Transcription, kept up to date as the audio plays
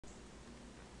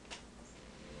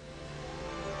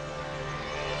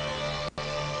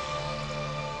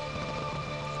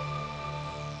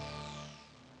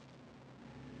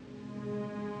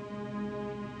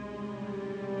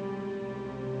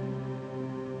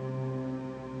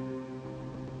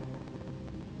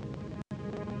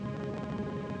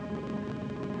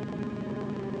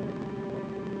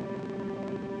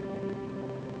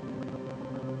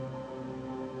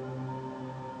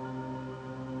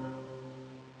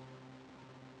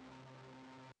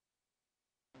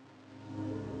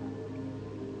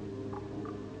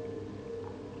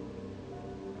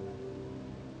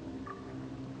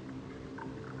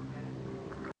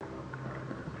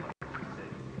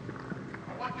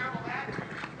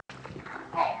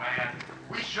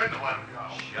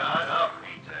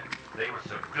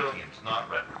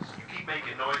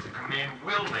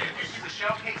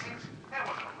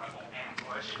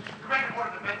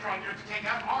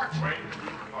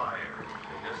fire.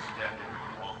 They just stepped in the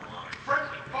wrong line.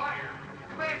 Friendly fire?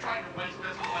 The man trying to waste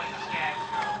us and let the scabs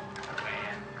go.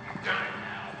 Man, you've done it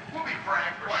now. We'll be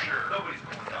fragged for sure. Nobody's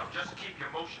going down. Just keep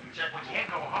your motion check. We can't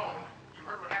go home. You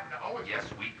heard what happened to Owen? Yes,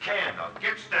 we can. Now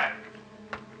get static.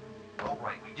 All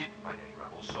right, we didn't fight any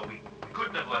rebels, so we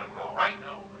couldn't have let them go. Right?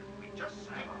 No. We just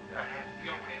stood there and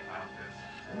feel about this.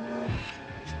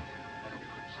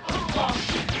 Oh,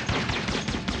 shit!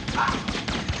 Ah!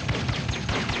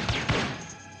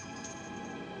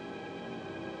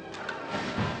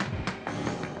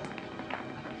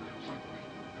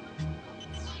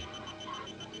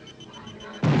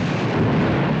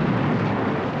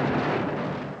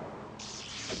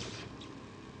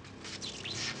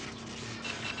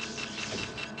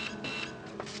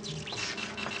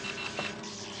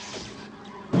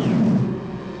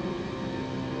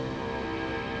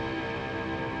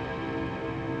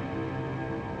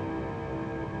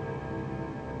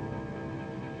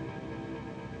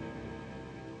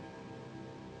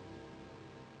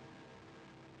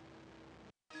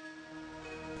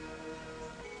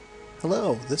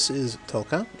 Hello, this is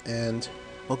Tolka, and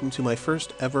welcome to my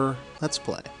first ever Let's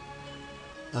Play.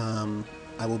 I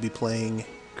will be playing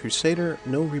Crusader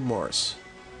No Remorse,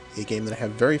 a game that I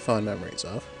have very fond memories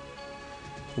of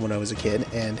from when I was a kid,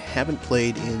 and haven't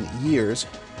played in years,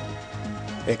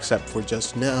 except for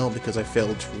just now because I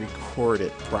failed to record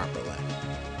it properly.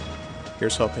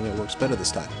 Here's hoping it works better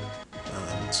this time.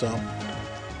 So,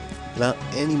 without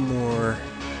any more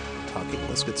talking,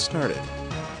 let's get started.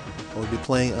 I will be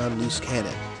playing on Loose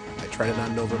Cannon. I tried it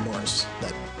on No Remorse.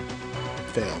 That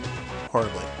failed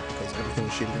horribly because everything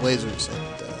was shooting lasers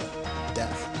and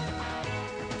death.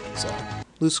 So,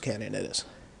 Loose Cannon it is.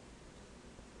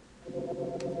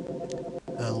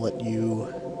 I'll let you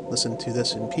listen to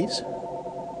this in peace.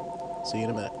 See you in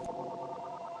a minute.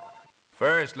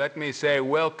 First, let me say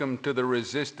welcome to the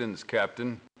Resistance,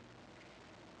 Captain.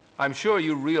 I'm sure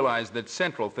you realize that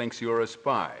Central thinks you're a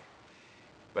spy.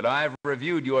 But I've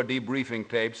reviewed your debriefing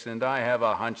tapes, and I have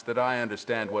a hunch that I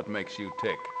understand what makes you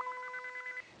tick.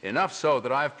 Enough so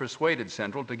that I've persuaded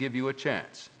Central to give you a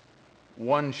chance.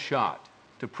 One shot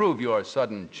to prove your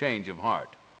sudden change of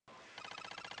heart.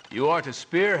 You are to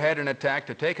spearhead an attack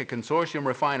to take a consortium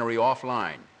refinery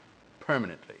offline,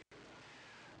 permanently.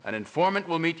 An informant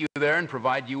will meet you there and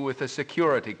provide you with a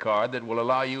security card that will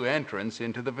allow you entrance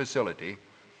into the facility.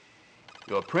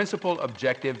 Your principal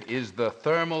objective is the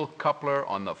thermal coupler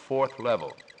on the 4th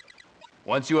level.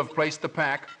 Once you have placed the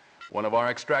pack, one of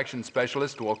our extraction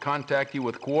specialists will contact you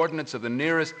with coordinates of the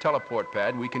nearest teleport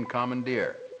pad we can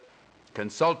commandeer.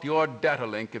 Consult your data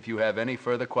link if you have any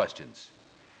further questions.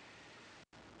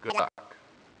 Good luck.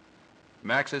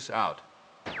 Maxis out.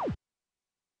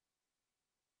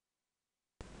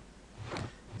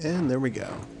 And there we go.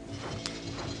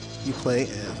 You play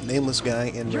a nameless guy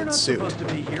in red suit. You're not supposed to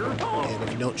be here. And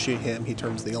if you don't shoot him, he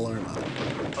turns the alarm on.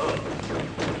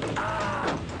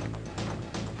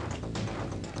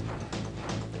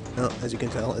 Well, as you can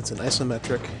tell, it's an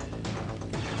isometric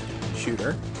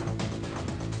shooter.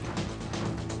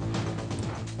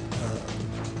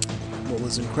 What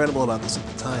was incredible about this at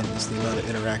the time is the amount of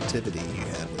interactivity you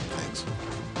had with things.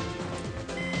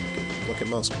 You could look at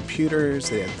most computers,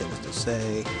 they had things to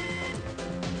say. You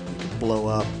could blow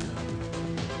up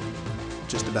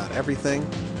just about everything.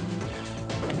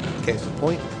 Case in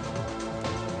point.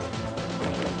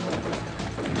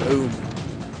 Boom.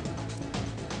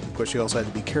 Of course, you also had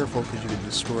to be careful because you could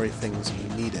destroy things you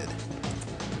needed.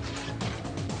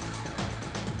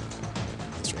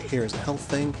 This right here is a health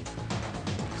thing.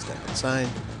 Step inside.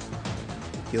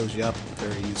 Heals you up.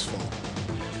 Very useful.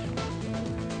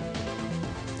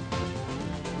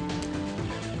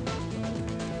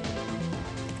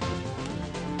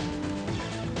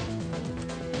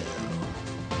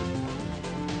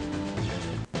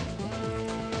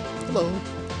 Hello.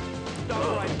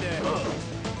 Stop right there.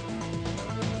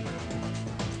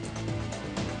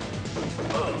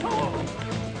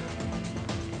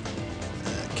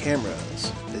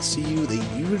 Cameras. They see you, they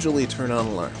usually turn on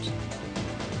alarms.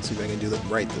 Let's see if I can do that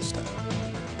right this time.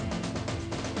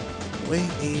 Wait,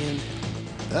 and...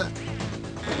 Ah!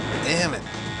 Damn it!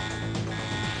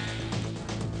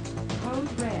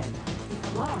 Code red.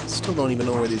 Alarm. Still don't even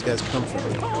know where these guys come from.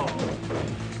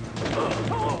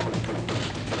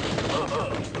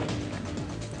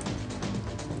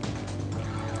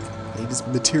 He just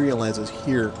materializes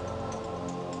here,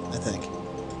 I think.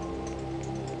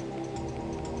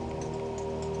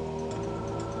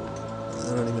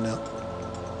 I don't even know.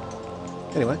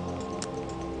 Anyway.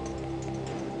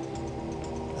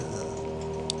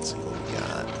 Let's see what we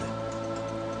got.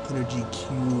 Energy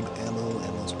cube ammo.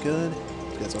 Ammo's good.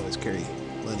 These guys always carry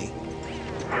Lenny.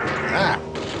 Ah!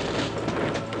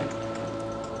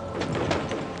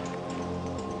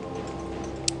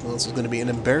 Well, this is going to be an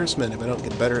embarrassment if I don't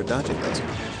get better at dodging this.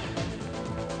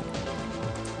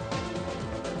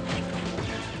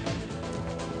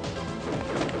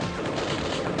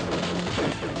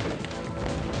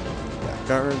 Got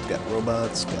guards, got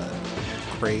robots, got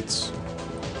crates.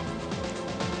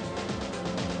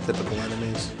 Typical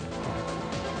enemies.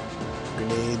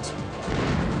 Grenades.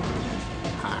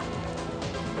 Ha!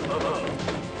 Come on.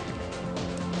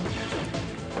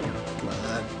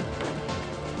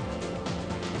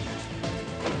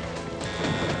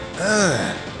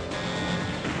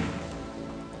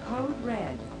 Code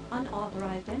red.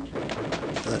 Unauthorized entry.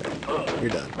 Alright, you're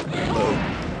done. Oh.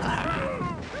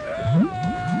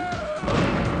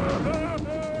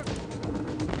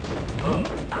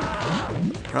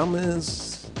 Problem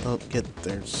is, don't get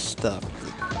their stuff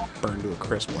burned to a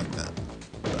crisp like that.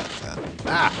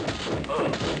 But,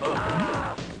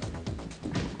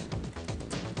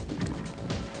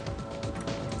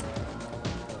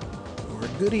 more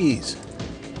goodies.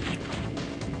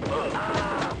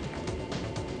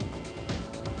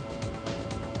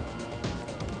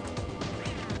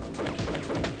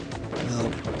 Well,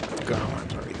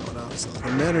 Garland's already going off, so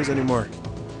nothing matters anymore.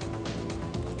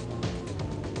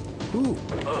 Ooh.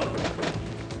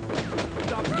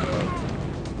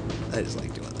 I just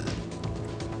like doing that.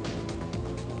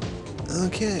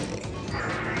 Okay. I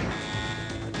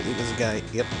believe there's a guy.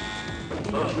 Yep.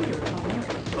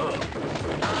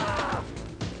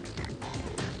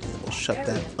 And we'll shut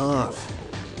that off.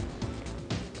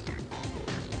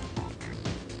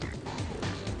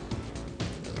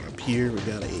 Up here we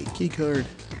got a key card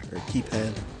or a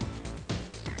keypad.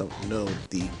 Don't know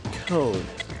the code.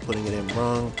 Putting it in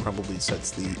wrong probably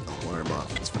sets the alarm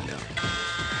off. Let's find out.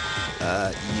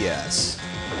 Yes.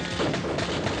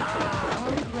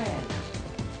 Code red.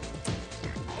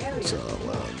 Area So,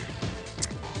 secure.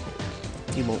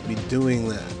 he won't be doing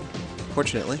that.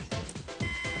 Fortunately,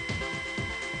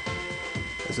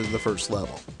 this is the first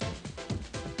level.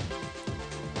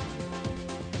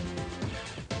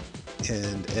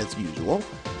 And as usual,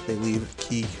 they leave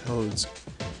key codes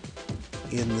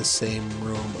in the same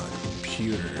room on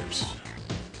computers.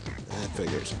 That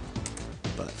figures.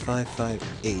 But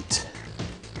 558.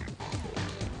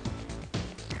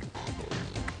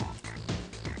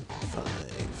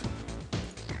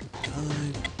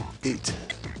 558.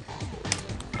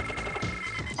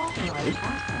 Authorized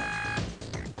access.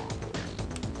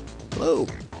 Hello.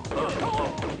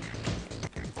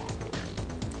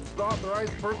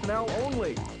 Authorized personnel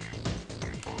only.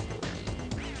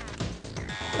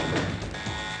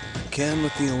 Again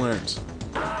with the alarms.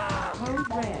 Code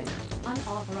red.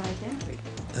 Unauthorized entry.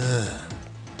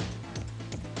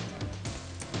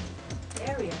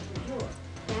 Area secure.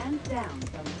 Stand down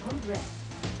from code red.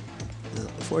 Now,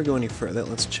 before I go any further,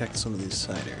 let's check some of these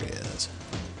side areas.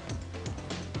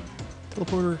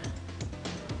 Teleporter.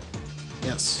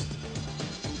 Yes.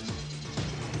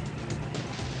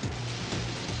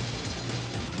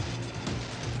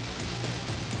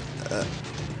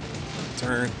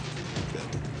 Turn. Good.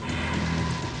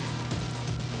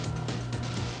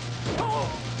 I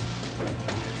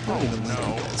don't even like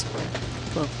you guys.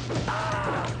 Come on.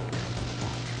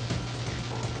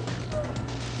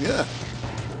 Yeah.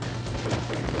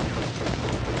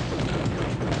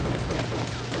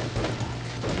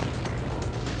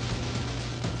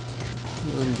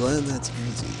 I'm glad that's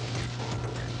easy.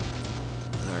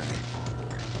 Alright.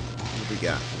 What do we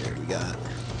got here? We got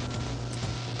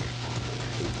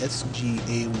a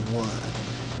SGA-1.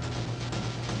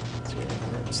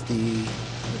 Where's the... I'm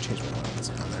gonna change my weapons.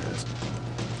 Oh, there it is.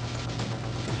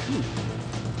 Ooh.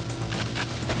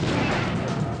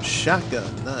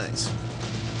 Shotgun. Nice.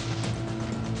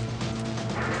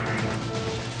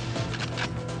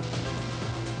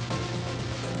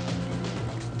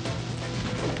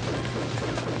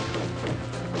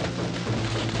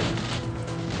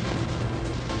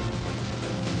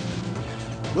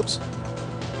 Whoops.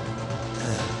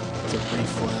 It's a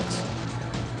reflex.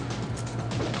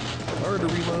 Hard to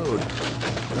reload.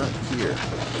 Not here.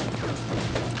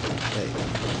 Hey,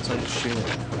 so I just shoot it.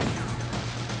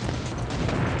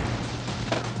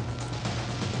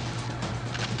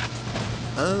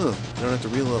 Oh, you don't have to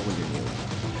reload when you're kneeling.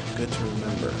 Good to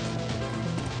remember.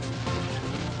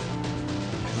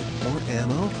 More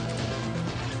ammo.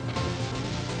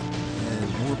 And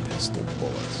more pistol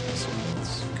bullets. So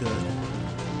that's good.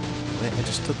 I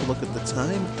just took a look at the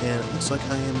time, and it looks like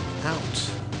I am out.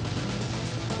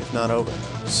 If not over.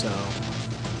 So,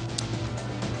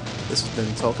 this has been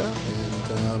Tolka,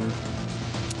 and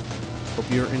hope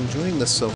you're enjoying this so